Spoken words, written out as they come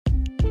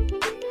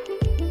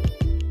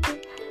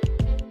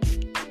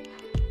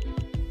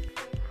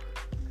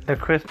The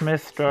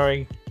Christmas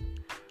Story.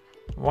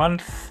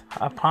 Once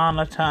upon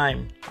a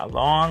time, a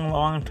long,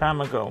 long time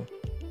ago,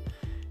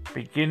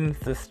 begins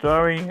the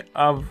story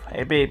of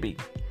a baby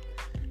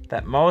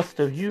that most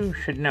of you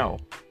should know.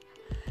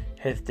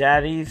 His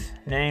daddy's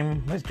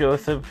name was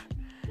Joseph,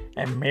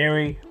 and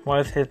Mary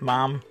was his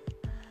mom.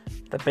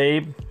 The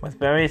babe was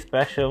very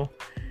special.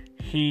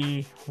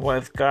 He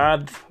was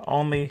God's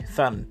only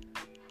son.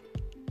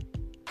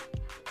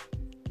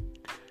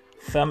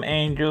 Some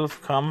angels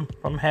come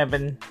from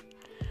heaven,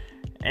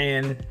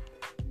 and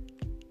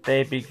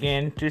they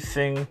began to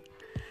sing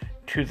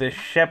to the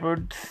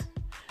shepherds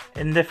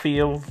in the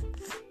fields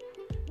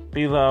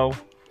below.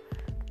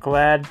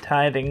 Glad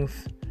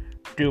tidings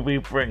do we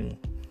bring.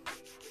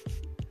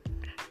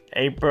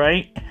 A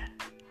bright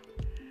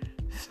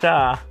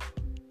star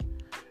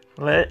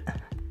lit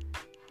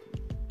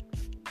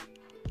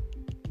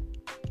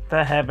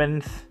the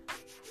heavens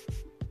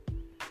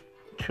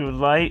to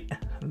light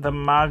the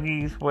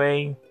Magi's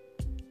way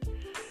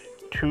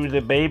to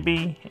the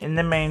baby in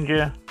the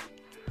manger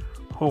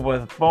who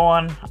was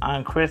born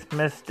on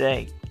Christmas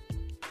Day.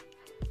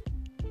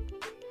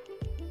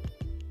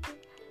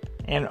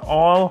 And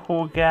all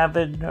who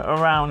gathered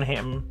around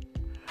him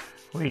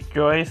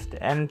rejoiced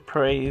and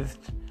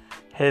praised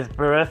his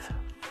birth,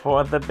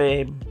 for the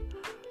babe,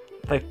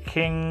 the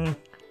King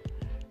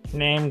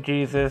named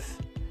Jesus,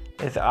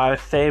 is our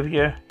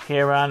Savior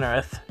here on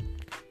earth.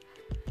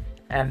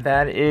 And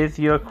that is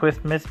your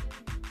Christmas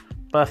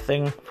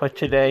blessing for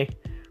today.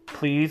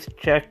 Please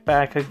check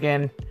back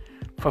again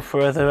for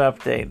further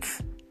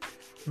updates.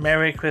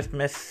 Merry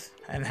Christmas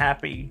and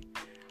Happy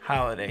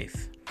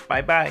Holidays.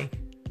 Bye-bye.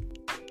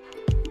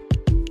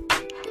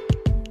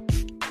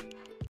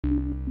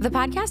 The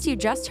podcast you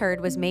just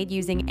heard was made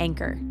using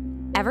Anchor.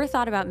 Ever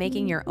thought about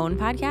making your own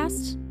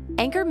podcast?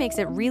 Anchor makes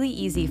it really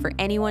easy for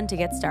anyone to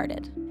get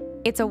started.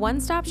 It's a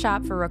one-stop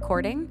shop for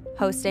recording,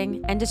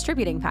 hosting, and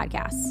distributing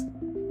podcasts.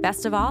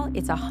 Best of all,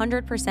 it's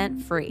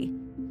 100% free.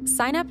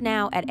 Sign up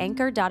now at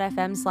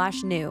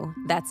anchor.fm/new.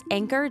 That's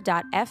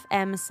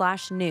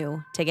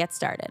anchor.fm/new to get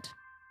started.